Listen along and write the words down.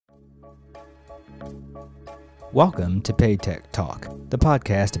Welcome to Paytech Talk, the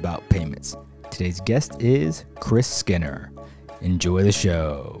podcast about payments. Today's guest is Chris Skinner. Enjoy the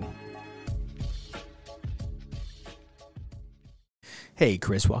show. Hey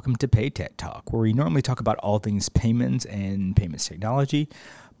Chris, welcome to Paytech Talk, where we normally talk about all things payments and payments technology.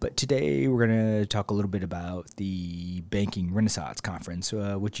 But today we're going to talk a little bit about the Banking Renaissance Conference,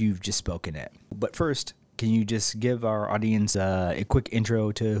 which you've just spoken at. But first, can you just give our audience a quick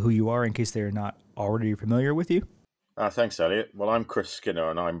intro to who you are in case they're not already familiar with you? Thanks, Elliot. Well, I'm Chris Skinner,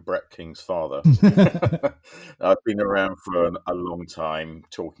 and I'm Brett King's father. I've been around for a long time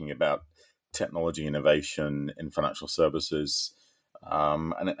talking about technology innovation in financial services.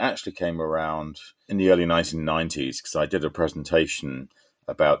 And it actually came around in the early 1990s because I did a presentation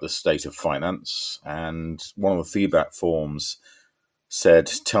about the state of finance. And one of the feedback forms said,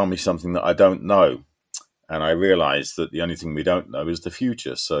 "Tell me something that I don't know." And I realized that the only thing we don't know is the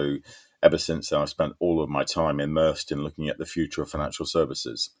future. So ever since then, I've spent all of my time immersed in looking at the future of financial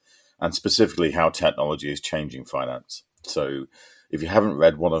services and specifically how technology is changing finance. So if you haven't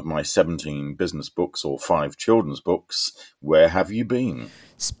read one of my 17 business books or 5 children's books, where have you been?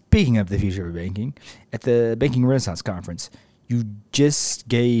 Speaking of the future of banking, at the Banking Renaissance Conference, you just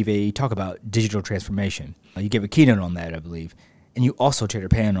gave a talk about digital transformation. You gave a keynote on that, I believe, and you also chaired a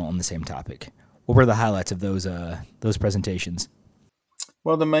panel on the same topic. What were the highlights of those presentations?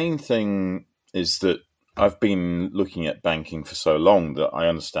 Well, the main thing is that I've been looking at banking for so long that I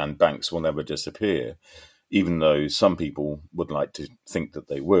understand banks will never disappear, even though some people would like to think that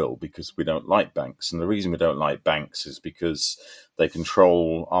they will because we don't like banks. And the reason we don't like banks is because they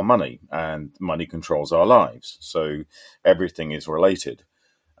control our money and money controls our lives. So everything is related.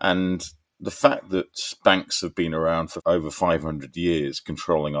 And the fact that banks have been around for over 500 years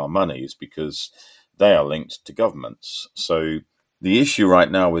controlling our money is because they are linked to governments. So the issue right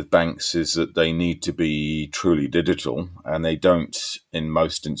now with banks is that they need to be truly digital, and they don't, in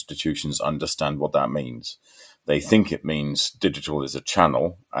most institutions, understand what that means. They think it means digital is a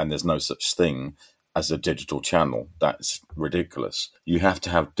channel, and there's no such thing as a digital channel. That's ridiculous. You have to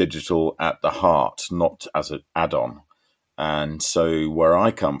have digital at the heart, not as an add-on. And so where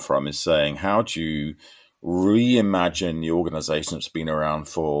I come from is saying, how do you reimagine the organization that's been around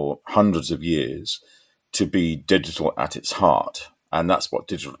for hundreds of years to be digital at its heart? And that's what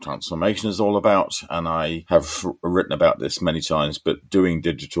digital transformation is all about. And I have written about this many times, but Doing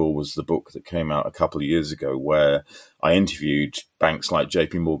Digital was the book that came out a couple of years ago where I interviewed banks like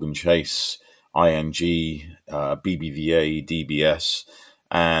JP Morgan Chase, ING, BBVA, DBS,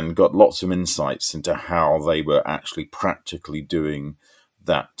 and got lots of insights into how they were actually practically doing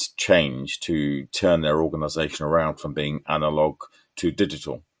that change to turn their organization around from being analog to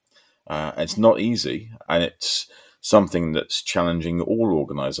digital. It's not easy, and it's something that's challenging all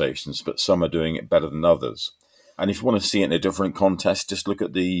organizations, but some are doing it better than others. And if you want to see it in a different context, just look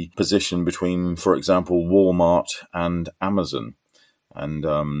at the position between, for example, Walmart and Amazon. And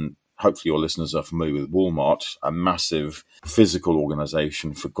hopefully your listeners are familiar with Walmart, a massive physical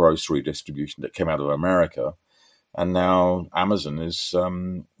organization for grocery distribution that came out of America. And now Amazon is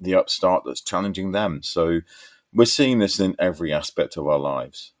the upstart that's challenging them. So we're seeing this in every aspect of our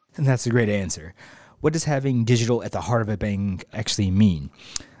lives. And that's a great answer. What does having digital at the heart of a bank actually mean?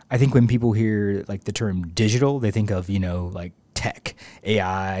 I think when people hear like the term digital, they think of, like tech,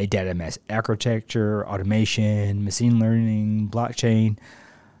 AI, data mesh architecture, automation, machine learning, blockchain.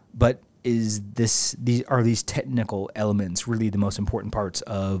 But are these technical elements really the most important parts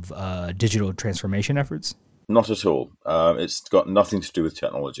of digital transformation efforts? Not at all. It's got nothing to do with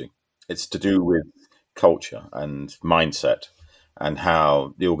technology. It's to do with culture and mindset and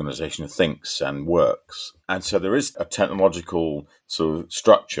how the organization thinks and works. And so there is a technological sort of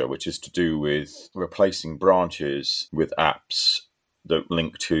structure, which is to do with replacing branches with apps that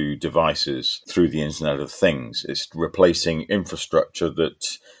link to devices through the Internet of Things. It's replacing infrastructure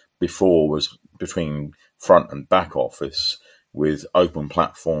that before was between front and back office with open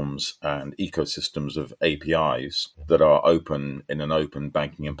platforms and ecosystems of APIs that are open in an open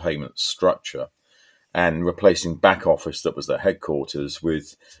banking and payments structure, and replacing back office that was their headquarters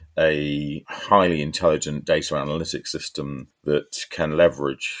with a highly intelligent data analytics system that can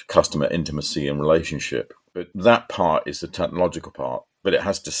leverage customer intimacy and relationship. But that part is the technological part. But it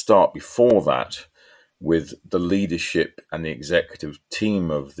has to start before that with the leadership and the executive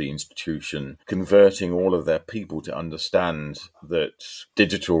team of the institution converting all of their people to understand that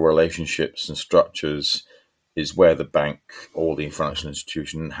digital relationships and structures is where the bank or the financial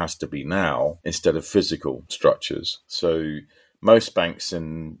institution has to be now instead of physical structures. So most banks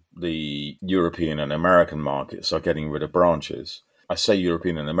in the European and American markets are getting rid of branches. I say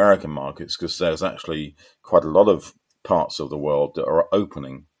European and American markets because there's actually quite a lot of parts of the world that are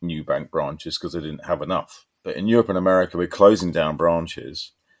opening new bank branches because they didn't have enough. But in Europe and America, we're closing down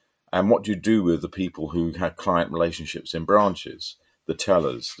branches. And what do you do with the people who had client relationships in branches? The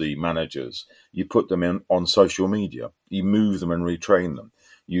tellers, the managers, you put them in on social media, you move them and retrain them,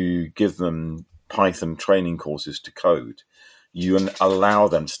 you give them Python training courses to code, you allow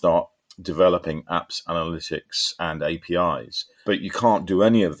them to start developing apps, analytics, and APIs. But you can't do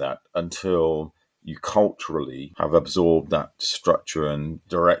any of that until you culturally have absorbed that structure and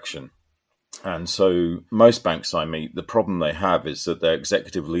direction. And so most banks I meet, the problem they have is that their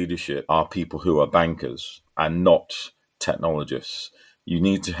executive leadership are people who are bankers and not technologists. You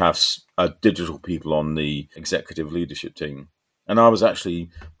need to have digital people on the executive leadership team. And I was actually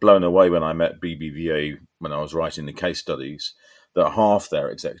blown away when I met BBVA when I was writing the case studies that half their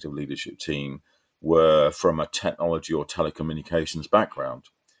executive leadership team were from a technology or telecommunications background.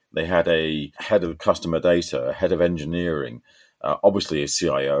 They had a head of customer data, a head of engineering, obviously a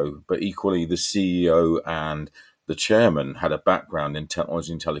CIO, but equally the CEO and the chairman had a background in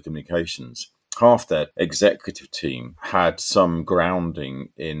technology and telecommunications. Half their executive team had some grounding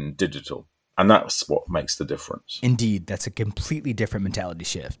in digital. And that's what makes the difference. Indeed, that's a completely different mentality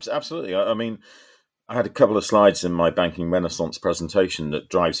shift. Absolutely. I mean, I had a couple of slides in my Banking Renaissance presentation that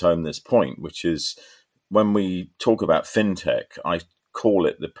drives home this point, which is when we talk about fintech, I call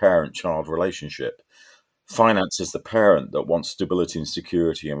it the parent-child relationship. Finance is the parent that wants stability and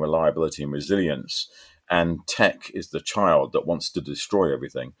security and reliability and resilience. And tech is the child that wants to destroy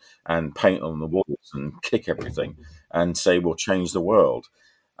everything and paint on the walls and kick everything and say, we'll change the world.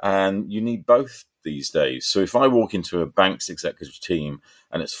 And you need both these days. So if I walk into a bank's executive team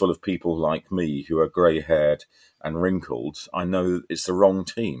and it's full of people like me who are grey-haired and wrinkled, I know it's the wrong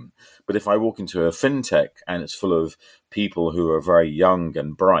team. But if I walk into a fintech and it's full of people who are very young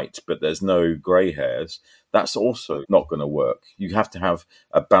and bright, but there's no grey hairs, that's also not going to work. You have to have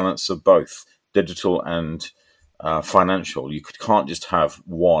a balance of both, digital and financial. You can't just have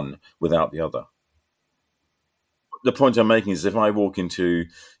one without the other. The point I'm making is if I walk into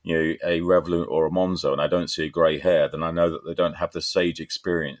a Revolut or a Monzo and I don't see a grey hair, then I know that they don't have the sage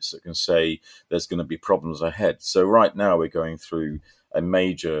experience that can say there's going to be problems ahead. So right now we're going through a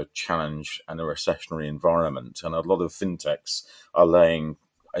major challenge and a recessionary environment, and a lot of fintechs are laying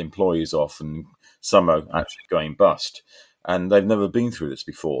employees off and some are actually going bust. And they've never been through this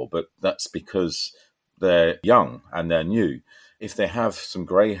before, but that's because they're young and they're new. If they have some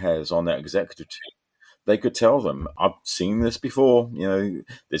grey hairs on their executive team, they could tell them, I've seen this before,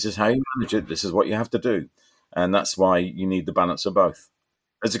 this is how you manage it, this is what you have to do. And that's why you need the balance of both.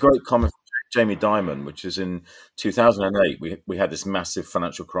 There's a great comment from Jamie Dimon, which is in 2008, we had this massive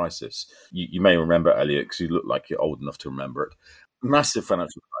financial crisis. You may remember, Elliot, because you look like you're old enough to remember it. Massive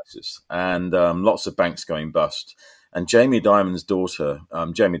financial crisis and lots of banks going bust. And Jamie Dimon's daughter,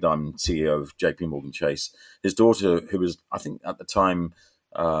 Jamie Dimon, CEO of JP Morgan Chase, his daughter, who was, I think at the time,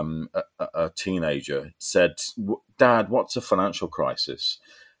 a teenager, said, Dad, what's a financial crisis?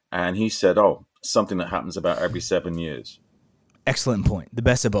 And he said, something that happens about every 7 years. Excellent point. The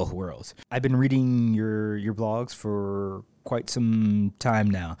best of both worlds. I've been reading your blogs for quite some time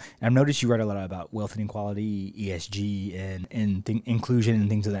now. And I've noticed you write a lot about wealth inequality, ESG, and inclusion and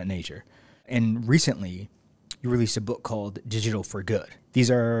things of that nature. And recently, you released a book called Digital for Good. These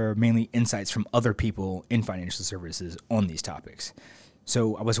are mainly insights from other people in financial services on these topics.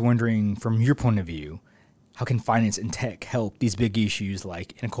 So I was wondering, from your point of view, how can finance and tech help these big issues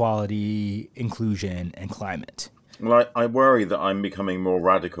like inequality, inclusion, and climate? Well, I worry that I'm becoming more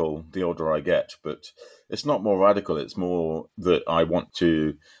radical the older I get, but it's not more radical. It's more that I want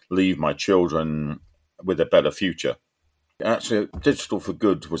to leave my children with a better future. Actually, Digital for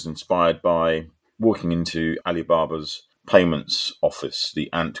Good was inspired by walking into Alibaba's payments office,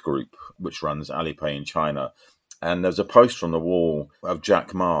 the Ant Group, which runs Alipay in China. And there's a poster on the wall of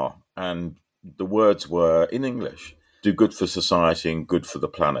Jack Ma, and the words were in English, do good for society and good for the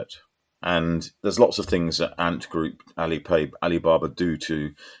planet. And there's lots of things that Ant Group, Alipay, Alibaba do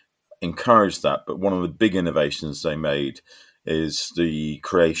to encourage that. But one of the big innovations they made is the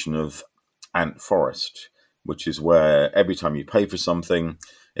creation of Ant Forest, which is where every time you pay for something,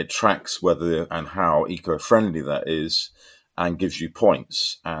 it tracks whether and how eco-friendly that is and gives you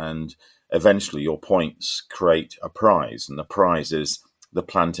points. And eventually your points create a prize, and the prize is the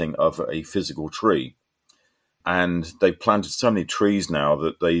planting of a physical tree. And they've planted so many trees now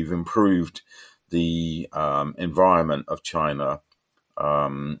that they've improved the environment of China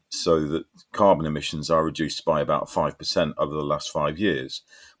so that carbon emissions are reduced by about 5% over the last 5 years,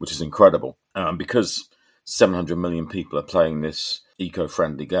 which is incredible. Because 700 million people are playing this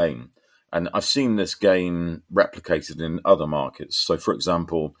eco-friendly game. And I've seen this game replicated in other markets. So, for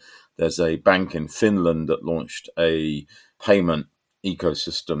example, there's a bank in Finland that launched a payment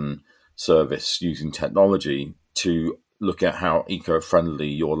ecosystem service using technology to look at how eco-friendly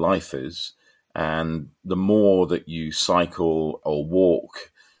your life is. And the more that you cycle or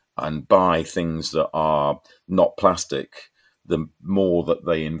walk and buy things that are not plastic, the more that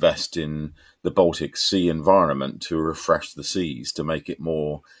they invest in the Baltic Sea environment to refresh the seas, to make it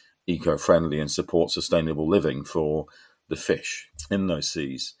more eco-friendly and support sustainable living for the fish in those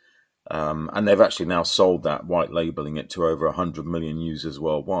seas. And they've actually now sold that, white labeling it to over 100 million users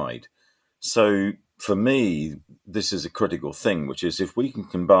worldwide. So for me, this is a critical thing, which is if we can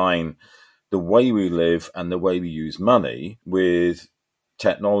combine the way we live and the way we use money with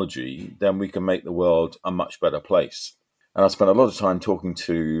technology, then we can make the world a much better place. And I spent a lot of time talking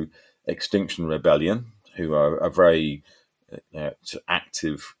to Extinction Rebellion, who are a very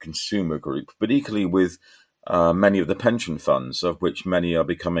active consumer group, but equally with many of the pension funds, of which many are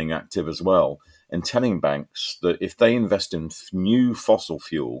becoming active as well, and telling banks that if they invest in new fossil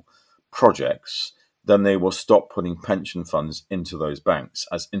fuel projects, then they will stop putting pension funds into those banks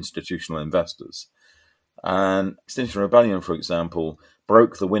as institutional investors. And Extinction Rebellion, for example,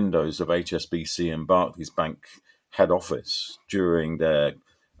 broke the windows of HSBC and Barclays Bank head office during their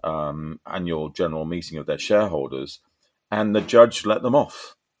annual general meeting of their shareholders, and the judge let them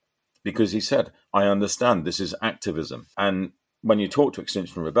off because he said, I understand this is activism. And when you talk to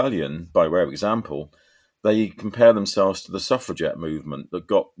Extinction Rebellion, by way of example, they compare themselves to the suffragette movement that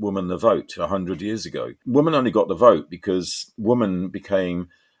got women the vote 100 years ago. Women only got the vote because women became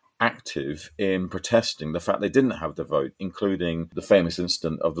active in protesting the fact they didn't have the vote, including the famous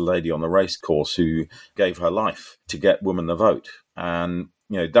incident of the lady on the race course who gave her life to get women the vote. And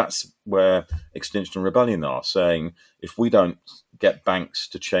that's where Extinction Rebellion are saying, if we don't get banks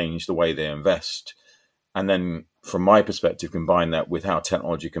to change the way they invest, and then from my perspective combine that with how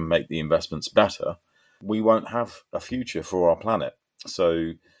technology can make the investments better, we won't have a future for our planet.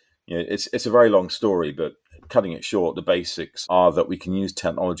 So it's a very long story, but cutting it short, the basics are that we can use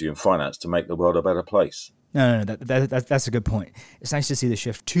technology and finance to make the world a better place. No, that's a good point. It's nice to see the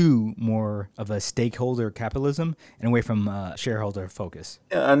shift to more of a stakeholder capitalism and away from shareholder focus.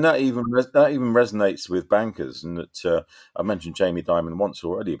 Yeah, and that even resonates with bankers. And that I mentioned Jamie Dimon once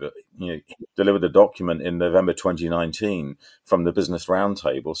already, but he delivered a document in November 2019 from the Business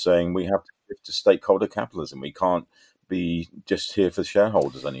Roundtable saying we have to shift to stakeholder capitalism. We can't be just here for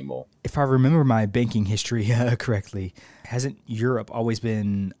shareholders anymore. If I remember my banking history correctly, hasn't Europe always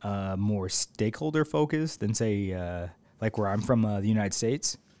been more stakeholder focused than, say, like where I'm from, the United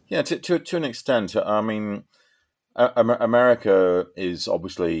States? Yeah, to an extent. I mean, America is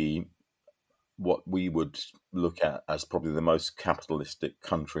obviously what we would look at as probably the most capitalistic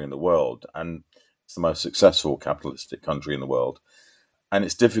country in the world, and it's the most successful capitalistic country in the world. And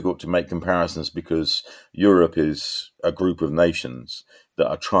it's difficult to make comparisons because Europe is a group of nations that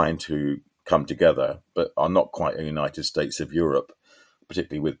are trying to come together, but are not quite a United States of Europe,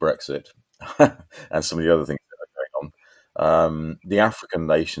 particularly with Brexit and some of the other things that are going on. The African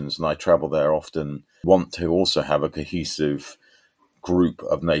nations, and I travel there often, want to also have a cohesive group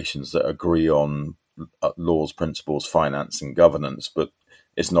of nations that agree on laws, principles, finance, and governance, but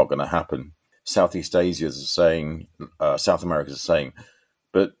it's not going to happen. Southeast Asia is saying, South America is saying,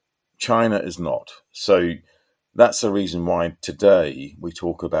 but China is not. So that's the reason why today we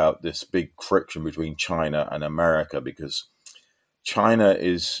talk about this big friction between China and America, because China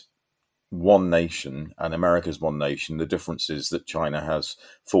is one nation and America is one nation. The difference is that China has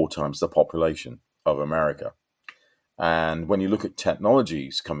 4 times the population of America. And when you look at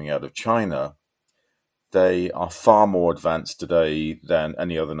technologies coming out of China, they are far more advanced today than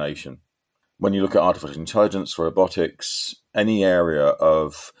any other nation. When you look at artificial intelligence, robotics, any area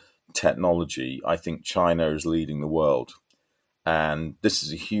of technology, I think China is leading the world. And this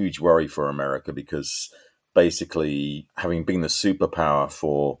is a huge worry for America because basically having been the superpower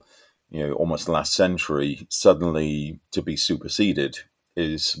for almost the last century, suddenly to be superseded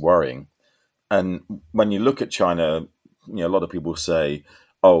is worrying. And when you look at China, a lot of people say,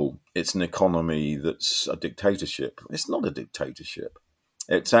 oh, it's an economy that's a dictatorship. It's not a dictatorship.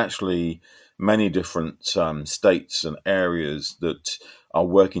 It's actually many different states and areas that are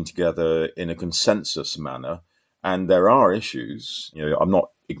working together in a consensus manner. And there are issues. I'm not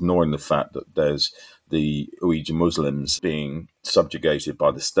ignoring the fact that there's the Uyghur Muslims being subjugated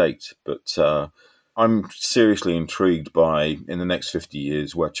by the state. But I'm seriously intrigued by, in the next 50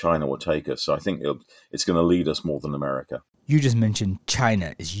 years, where China will take us. So I think it's going to lead us more than America. You just mentioned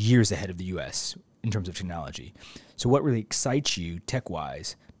China is years ahead of the U.S. in terms of technology. So what really excites you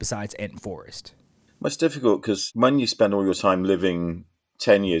tech-wise besides Ant Forest? Well, it's difficult because when you spend all your time living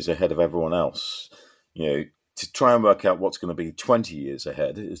 10 years ahead of everyone else, to try and work out what's going to be 20 years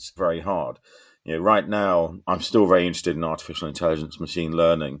ahead, it's very hard. Right now, I'm still very interested in artificial intelligence, machine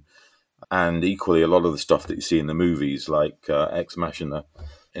learning, and equally a lot of the stuff that you see in the movies like Ex Machina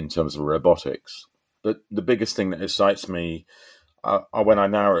in terms of robotics. But the biggest thing that excites me, when I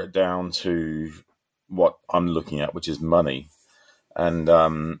narrow it down to what I'm looking at, which is money. And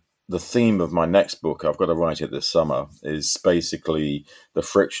the theme of my next book, I've got to write it this summer, is basically the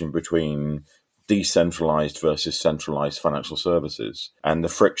friction between decentralized versus centralized financial services and the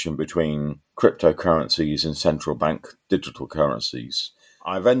friction between cryptocurrencies and central bank digital currencies.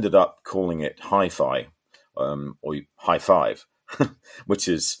 I've ended up calling it hi-fi, or high five, which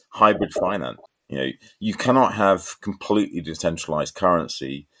is hybrid finance. You cannot have completely decentralized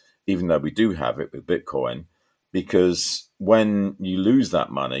currency, even though we do have it with Bitcoin, because when you lose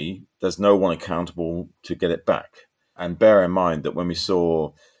that money, there's no one accountable to get it back. And bear in mind that when we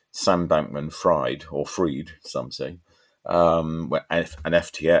saw Sam freed, some say, and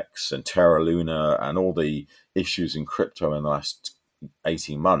FTX and Terra Luna and all the issues in crypto in the last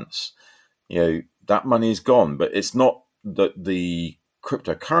 18 months, that money is gone. But it's not that the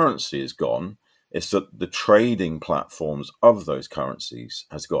cryptocurrency is gone, it's that the trading platforms of those currencies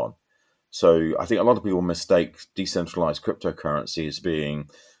has gone. So I think a lot of people mistake decentralized cryptocurrency as being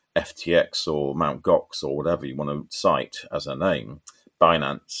FTX or Mt. Gox or whatever you want to cite as a name,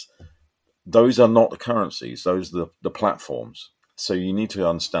 Binance. Those are not the currencies, those are the platforms. So you need to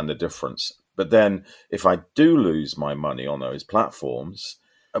understand the difference. But then if I do lose my money on those platforms,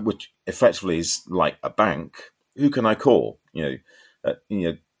 which effectively is like a bank, who can I call?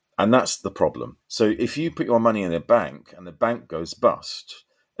 And that's the problem. So if you put your money in a bank and the bank goes bust,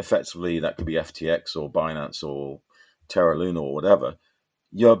 effectively that could be FTX or Binance or Terra Luna or whatever,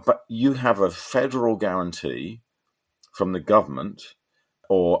 you have a federal guarantee from the government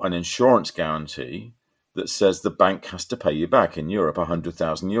or an insurance guarantee that says the bank has to pay you back. In Europe,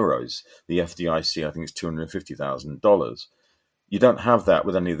 100,000 euros. The FDIC, I think it's $250,000. You don't have that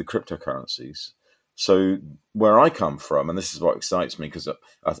with any of the cryptocurrencies. So where I come from, and this is what excites me because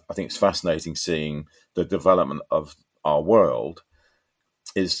I think it's fascinating seeing the development of our world,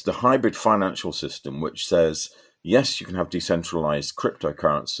 is the hybrid financial system, which says, yes, you can have decentralized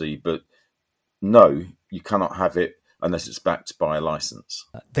cryptocurrency, but no, you cannot have it unless it's backed by a license.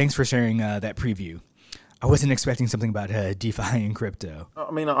 Thanks for sharing that preview. I wasn't expecting something about DeFi and crypto.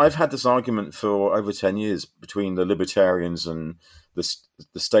 I mean, I've had this argument for over 10 years between the libertarians and the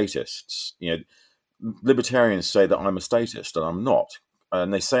statists. Libertarians say that I'm a statist, and I'm not.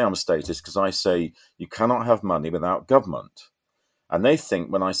 And they say I'm a statist because I say you cannot have money without government. And they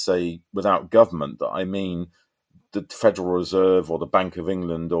think when I say without government that I mean the Federal Reserve or the Bank of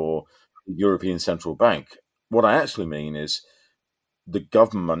England or the European Central Bank. What I actually mean is the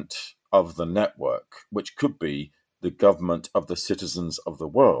government of the network, which could be the government of the citizens of the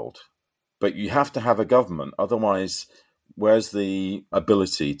world. But you have to have a government, otherwise where's the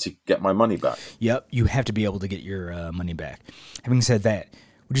ability to get my money back? Yep, you have to be able to get your money back. Having said that,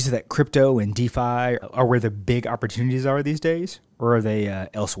 would you say that crypto and DeFi are where the big opportunities are these days, or are they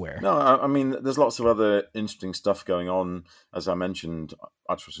elsewhere? No, I mean, there's lots of other interesting stuff going on. As I mentioned,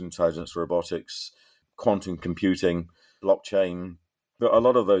 artificial intelligence, robotics, quantum computing, blockchain. But a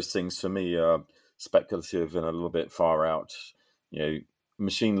lot of those things for me are speculative and a little bit far out.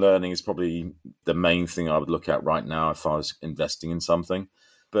 Machine learning is probably the main thing I would look at right now if I was investing in something.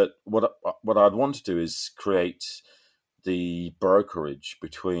 But what I'd want to do is create the brokerage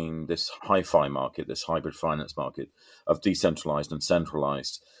between this hi-fi market, this hybrid finance market of decentralized and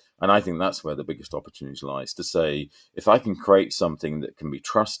centralized. And I think that's where the biggest opportunity lies, to say, if I can create something that can be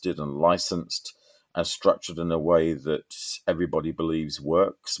trusted and licensed and structured in a way that everybody believes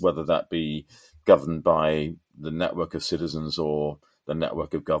works, whether that be governed by the network of citizens or the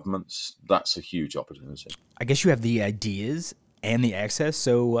network of governments, that's a huge opportunity. I guess you have the ideas and the access,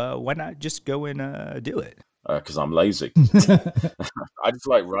 so why not just go and do it? Because I'm lazy. I just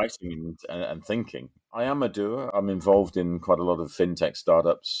like writing and thinking. I am a doer. I'm involved in quite a lot of fintech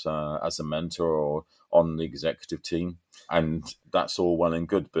startups as a mentor or on the executive team. And that's all well and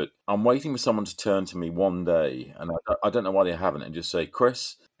good. But I'm waiting for someone to turn to me one day, and I don't know why they haven't, and just say,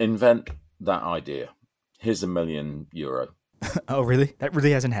 Chris, invent that idea. Here's €1 million. Oh, really? That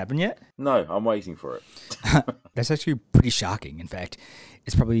really hasn't happened yet? No, I'm waiting for it. That's actually pretty shocking. In fact,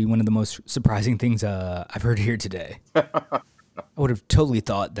 it's probably one of the most surprising things I've heard here today. I would have totally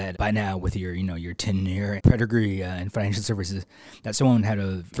thought that by now, with your, your 10-year pedigree in financial services, that someone had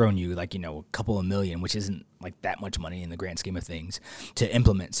to have thrown you like, a couple of million, which isn't like that much money in the grand scheme of things, to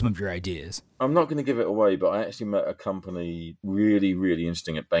implement some of your ideas. I'm not going to give it away, but I actually met a company really, really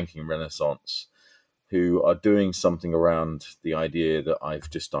interesting at Banking Renaissance who are doing something around the idea that I've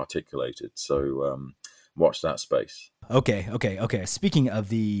just articulated. So watch that space. Okay. Speaking of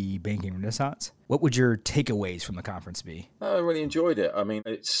the Banking Renaissance, what would your takeaways from the conference be? I really enjoyed it. I mean,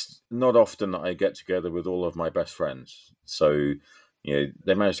 it's not often that I get together with all of my best friends. So, they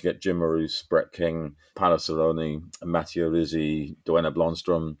managed to get Jim Marous, Brett King, Paolo Cerrone, Matteo Rizzi, Duena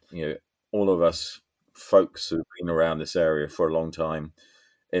Blomstrom, all of us folks who've been around this area for a long time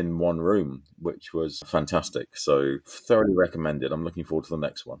in one room, which was fantastic. So thoroughly recommended. I'm looking forward to the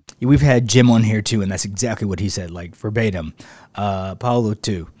next one. We've had Jim on here too, and that's exactly what he said, like verbatim. Paolo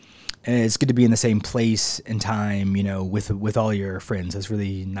too. And it's good to be in the same place and time, with all your friends. That's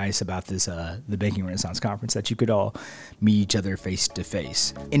really nice about this, the Banking Renaissance Conference, that you could all meet each other face to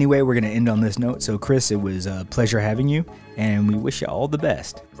face. Anyway, we're going to end on this note. So, Chris, it was a pleasure having you, and we wish you all the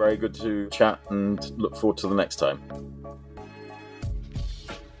best. Very good to chat, and look forward to the next time.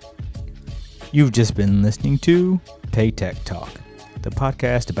 You've just been listening to PayTech Talk, the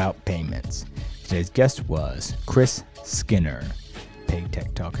podcast about payments. Today's guest was Chris Skinner.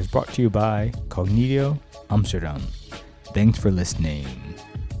 PayTech Talk is brought to you by Cognito Amsterdam. Thanks for listening.